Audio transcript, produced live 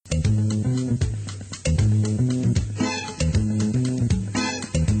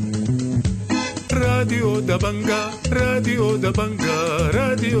راديو دبنقا راديو دبنقا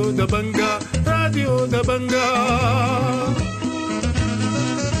راديو دبنقا راديو دبنقا.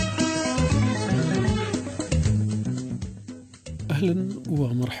 أهلا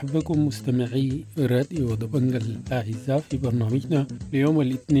ومرحبا بكم مستمعي راديو دبنقا الأعزاء في برنامجنا ليوم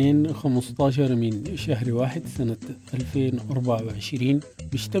الاثنين 15 من شهر 1 سنة 2024.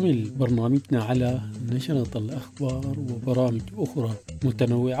 بيشتمل برنامجنا على نشرة الأخبار وبرامج أخرى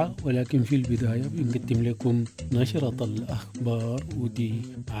متنوعة، ولكن في البداية بنقدم لكم نشرة الأخبار ودي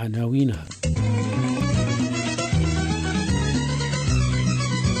عناوينها.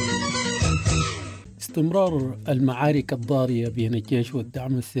 استمرار المعارك الضارية بين الجيش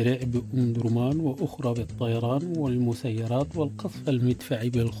والدعم السريع بأم درمان وأخرى بالطيران والمسيرات والقصف المدفعي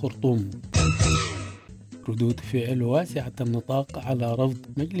بالخرطوم. ردود فعل واسعة النطاق على رفض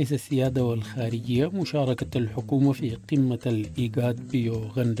مجلس السيادة والخارجية مشاركة الحكومة في قمة الإيجاد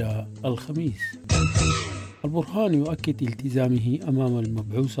بيوغندا الخميس. البرهان يؤكد التزامه أمام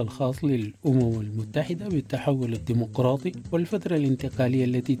المبعوث الخاص للأمم المتحدة بالتحول الديمقراطي والفترة الانتقالية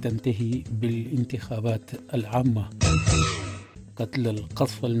التي تنتهي بالانتخابات العامة. قتل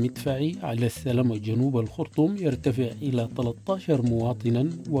القصف المدفعي على السلام وجنوب الخرطوم يرتفع إلى 13 مواطنا،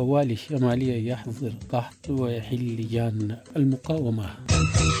 ووالي الشمالية يحظر قحط ويحل لجان المقاومة.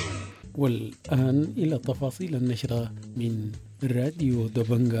 والآن إلى تفاصيل النشرة من راديو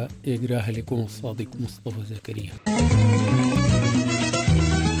دبنقا، يقراها لكم الصادق مصطفى زكريا.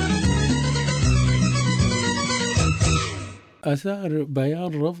 أثار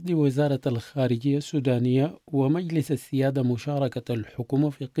بيان رفض وزارة الخارجية السودانية ومجلس السيادة مشاركة الحكومة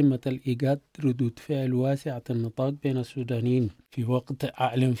في قمة الإيجاد ردود فعل واسعة النطاق بين السودانيين، في وقت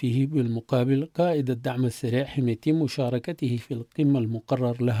أعلن فيه بالمقابل قائد الدعم السريع حميتي مشاركته في القمة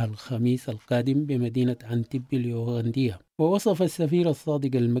المقرر لها الخميس القادم بمدينة عنتب اليوغندية. ووصف السفير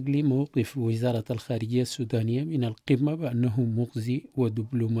الصادق المقلي موقف وزارة الخارجية السودانية من القمة بأنه مخزي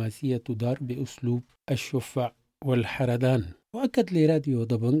ودبلوماسية تدار بأسلوب الشفع والحردان. وأكد لراديو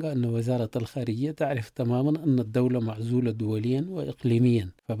دبنقا أن وزارة الخارجية تعرف تماما أن الدولة معزولة دوليا وإقليميا،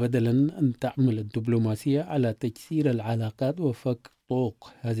 فبدلا أن تعمل الدبلوماسية على تجسير العلاقات وفك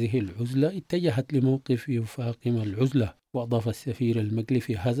طوق هذه العزلة اتجهت لموقف يفاقم العزلة. وأضاف السفير المقلي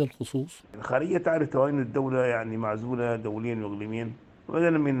في هذا الخصوص: الخارجية تعرف تماما أن الدولة معزولة دوليا وإقليميا،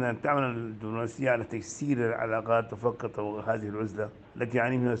 بدلا من أن تعمل الدبلوماسية على تجسير العلاقات وفق هذه العزلة التي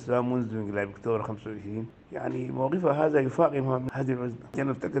يعاني منها السودان منذ انقلاب أكتوبر 25. موقفها هذا يفاقمها من هذه العزلة.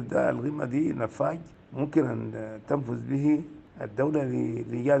 أنا أفتكر القمة دي نفاج ممكن أن تنفذ به الدولة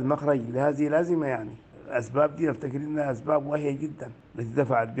لإيجاد مخرج لهذه الأزمة. الأسباب دي أفتكر أنها أسباب واهية جدا التي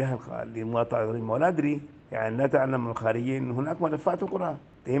دفعت بها لمواطنة القمة. ولا أدري لا تعلم الخارجية أن هناك ملفات أخرى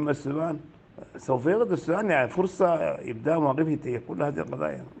تهم السودان، سوف يغد السودان فرصة إبداء مواقفه تجاه كل هذه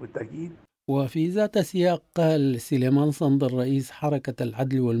القضايا بالتأكيد. وفي ذات السياق قال سليمان صندل رئيس حركة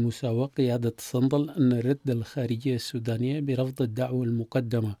العدل والمساواة قيادة صندل أن رد الخارجية السودانية برفض الدعوة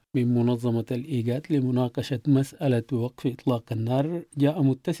المقدمة من منظمة الإيجاد لمناقشة مسألة وقف إطلاق النار جاء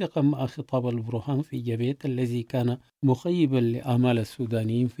متسقا مع خطاب البرهان في جبيت الذي كان مخيبا لآمال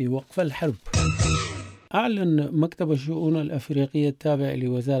السودانيين في وقف الحرب. أعلن مكتب الشؤون الأفريقية التابع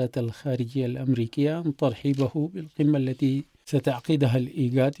لوزارة الخارجية الأمريكية عن ترحيبه بالقمة التي ستعقدها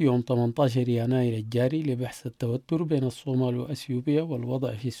الإيجاد يوم 18 يناير الجاري لبحث التوتر بين الصومال وأثيوبيا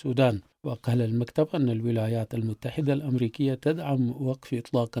والوضع في السودان. وقال المكتب أن الولايات المتحدة الأمريكية تدعم وقف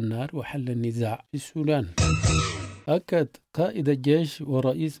إطلاق النار وحل النزاع في السودان. أكد قائد الجيش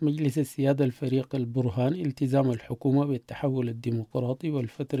ورئيس مجلس السيادة الفريق البرهان التزام الحكومة بالتحول الديمقراطي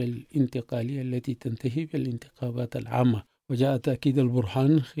والفترة الانتقالية التي تنتهي بالانتخابات العامة. وجاء تأكيد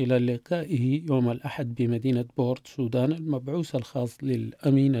البرهان خلال لقائه يوم الأحد بمدينة بورت سودان المبعوث الخاص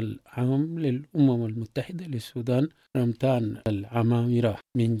للأمين العام للأمم المتحدة للسودان رمتان العمامرة.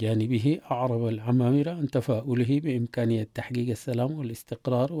 من جانبه أعرب العمامرة عن تفاؤله بإمكانية تحقيق السلام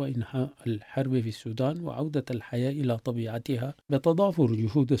والاستقرار وإنهاء الحرب في السودان وعودة الحياة إلى طبيعتها بتضافر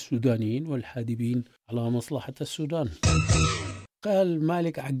جهود السودانيين والحادبين على مصلحة السودان. قال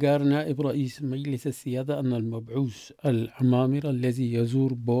مالك عقار نائب رئيس مجلس السيادة أن المبعوث العمامرة الذي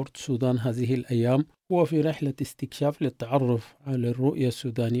يزور بورت سودان هذه الأيام هو في رحلة استكشاف للتعرف على الرؤية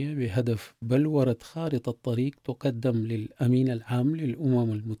السودانية بهدف بلورة خارطة طريق تقدم للأمين العام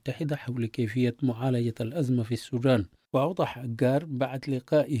للأمم المتحدة حول كيفية معالجة الأزمة في السودان. وأوضح عقار بعد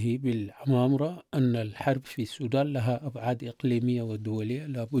لقائه بالعمامرة أن الحرب في السودان لها أبعاد إقليمية ودولية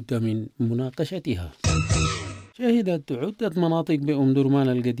لا بد من مناقشتها. شهدت عدة مناطق بأم درمان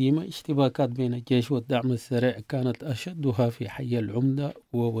القديمة اشتباكات بين الجيش والدعم السريع كانت أشدها في حي العمدة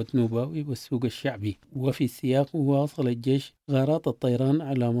ووتنوباوي والسوق الشعبي. وفي السياق واصل الجيش غارات الطيران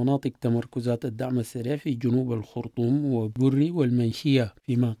على مناطق تمركزات الدعم السريع في جنوب الخرطوم وبري والمنشية،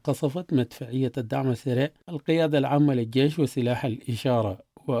 فيما قصفت مدفعية الدعم السريع القيادة العامة للجيش وسلاح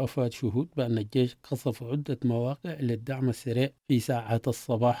الإشارة. وأفاد شهود بأن الجيش قصف عدة مواقع للدعم السريع في ساعات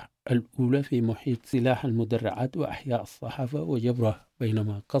الصباح الأولى في محيط سلاح المدرعات وأحياء الصحافة وجبرة،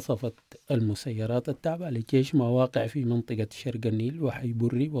 بينما قصفت المسيرات التابعة للجيش مواقع في منطقة شرق النيل وحي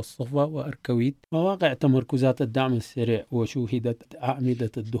بري والصفا وأركويت، مواقع تمركزات الدعم السريع. وشوهدت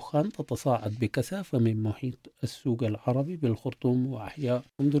أعمدة الدخان تتصاعد بكثافة من محيط السوق العربي بالخرطوم وأحياء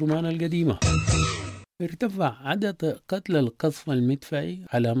أم درمان القديمة. ارتفع عدد قتلى القصف المدفعي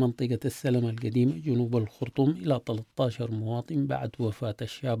على منطقة السلم القديمة جنوب الخرطوم إلى 13 مواطن بعد وفاة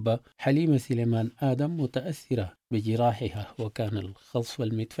الشابة حليمة سليمان آدم متأثرة بجراحها. وكان القصف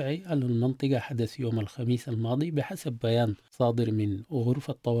المدفعي على المنطقة حدث يوم الخميس الماضي بحسب بيان صادر من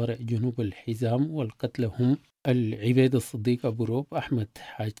غرفة طوارئ جنوب الحزام. والقتلى هم العبيد الصديق أبو روب، أحمد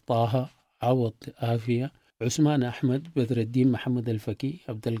حاج طه، عوض آفية، عثمان أحمد، بدر الدين محمد الفكي،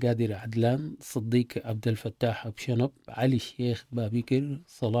 عبد القادر عدلان، صديق عبد الفتاح أبشنب، علي الشيخ بابكر،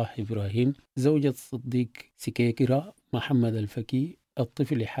 صلاح إبراهيم، زوجة صديق سكيكرة، محمد الفكي،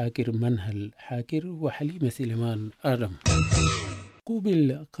 الطفل حاكر منهل حاكر، وحليمة سليمان آدم.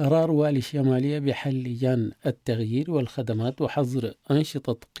 قوبل قرار والي الشمالية بحل لجان التغيير والخدمات وحظر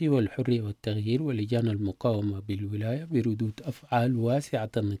أنشطة قوى الحرية والتغيير ولجان المقاومة بالولاية بردود أفعال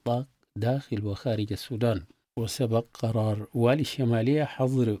واسعة النطاق داخل وخارج السودان. وسبق قرار والي الشمالية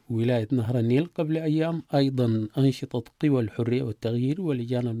حظر ولاية نهر النيل قبل أيام أيضا أنشطة قوى الحرية والتغيير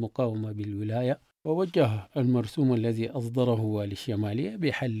ولجان المقاومة بالولاية. ووجه المرسوم الذي أصدره والي الشمالية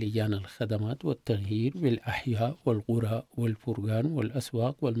بحل لجان الخدمات والتغيير بالأحياء والقرى والفرقان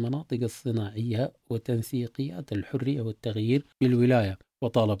والأسواق والمناطق الصناعية وتنسيقيات الحرية والتغيير بالولاية.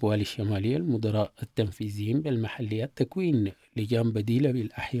 وطالب والي الشمالية المدراء التنفيذيين بالمحليات تكوين لجان بديلة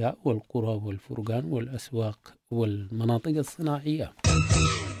بالأحياء والقرى والفرقان والأسواق والمناطق الصناعية.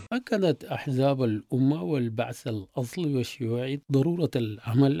 أكدت أحزاب الأمة والبعث الأصلي والشيوعي ضرورة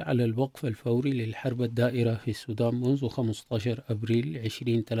العمل على الوقف الفوري للحرب الدائرة في السودان منذ 15 أبريل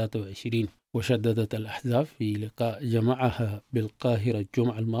 2023. وشددت الأحزاب في لقاء جمعها بالقاهرة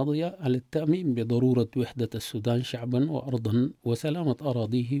الجمعة الماضية على التأمين بضرورة وحدة السودان شعبا وأرضا وسلامة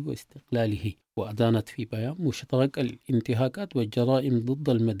أراضيه واستقلاله. وأدانت في بيان مشترك الانتهاكات والجرائم ضد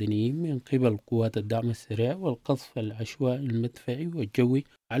المدنيين من قبل قوات الدعم السريع والقصف العشوائي المدفعي والجوي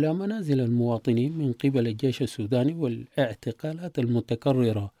على منازل المواطنين من قبل الجيش السوداني والاعتقالات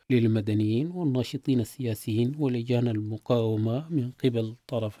المتكررة للمدنيين والناشطين السياسيين ولجان المقاومة من قبل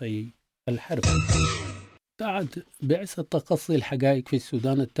طرفي الحرب. دعت بعثة تقصي الحقائق في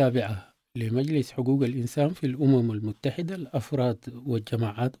السودان التابعة لمجلس حقوق الإنسان في الأمم المتحدة الأفراد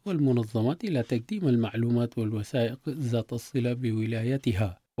والجماعات والمنظمات إلى تقديم المعلومات والوثائق ذات الصلة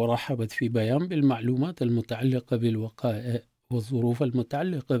بولايتها. ورحبت في بيان بالمعلومات المتعلقة بالوقائع والظروف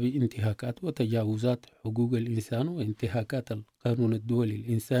المتعلقة بانتهاكات وتجاوزات حقوق الإنسان وانتهاكات القانون الدولي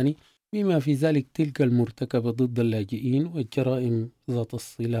الإنساني، بما في ذلك تلك المرتكبة ضد اللاجئين والجرائم ذات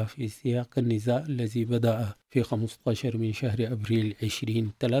الصلة في سياق النزاع الذي بدأ في 15 من شهر أبريل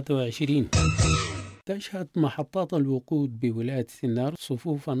 2023. تشهد محطات الوقود بولاية سنار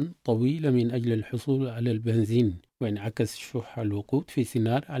صفوفا طويلة من أجل الحصول على البنزين، وانعكس شح الوقود في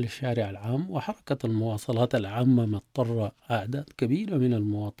سنار على الشارع العام وحركة المواصلات العامة مضطر أعداد كبيرة من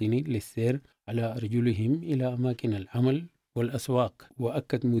المواطنين للسير على أرجلهم إلى أماكن العمل والأسواق.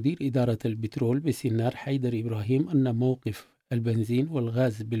 وأكد مدير إدارة البترول بسنار حيدر إبراهيم أن موقف البنزين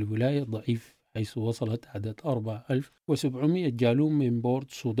والغاز بالولاية ضعيف، حيث وصلت عدد 4700 جالون من بورد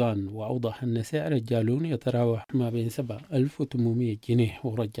السودان. وأوضح أن سعر الجالون يتراوح ما بين 7800 جنيه،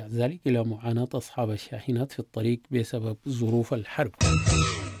 ورجع ذلك إلى معاناة أصحاب الشاحنات في الطريق بسبب ظروف الحرب.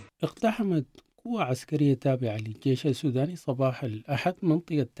 اقتحمت قوة عسكرية تابعة للجيش السوداني صباح الأحد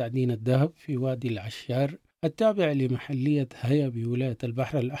منطقة تعدين الذهب في وادي العشار التابع لمحلية هيا بولاية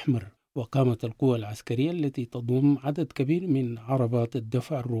البحر الأحمر. وقامت القوى العسكرية التي تضم عدد كبير من عربات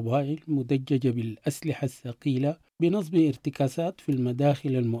الدفع الرباعي المدججة بالأسلحة الثقيلة بنصب ارتكاسات في المداخل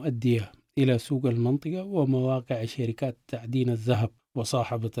المؤدية إلى سوق المنطقة ومواقع شركات تعدين الذهب.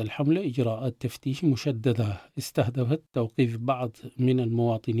 وصاحبت الحملة إجراءات تفتيش مشددة استهدفت توقيف بعض من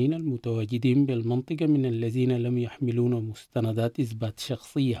المواطنين المتواجدين بالمنطقة من الذين لم يحملون مستندات إثبات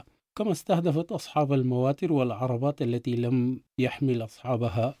شخصية، كما استهدفت أصحاب المواتر والعربات التي لم يحمل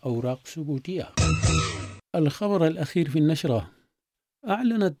أصحابها أوراق ثبوتية. الخبر الأخير في النشرة: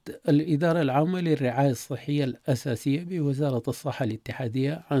 أعلنت الإدارة العامة للرعاية الصحية الأساسية بوزارة الصحة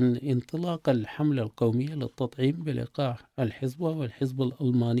الاتحادية عن انطلاق الحملة القومية للتطعيم بلقاح الحصبة والحصبة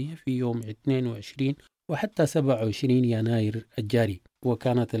الألمانية في يوم 22 وحتى 27 يناير الجاري.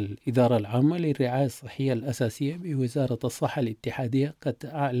 وكانت الإدارة العامة للرعاية الصحية الأساسية بوزارة الصحة الاتحادية قد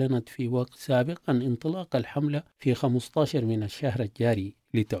أعلنت في وقت سابق عن انطلاق الحملة في 15 من الشهر الجاري،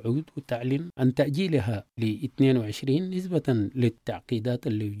 لتعود وتعلن عن تأجيلها ل 22 نسبة للتعقيدات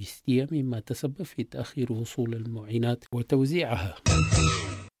اللوجستية، مما تسبب في تأخير وصول المعينات وتوزيعها.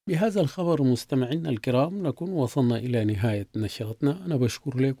 بهذا الخبر مستمعينا الكرام نكون وصلنا إلى نهاية نشرتنا. أنا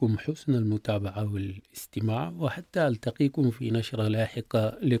بشكر لكم حسن المتابعة والاستماع، وحتى ألتقيكم في نشرة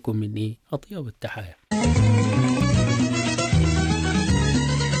لاحقة، لكم مني أطيب التحايا.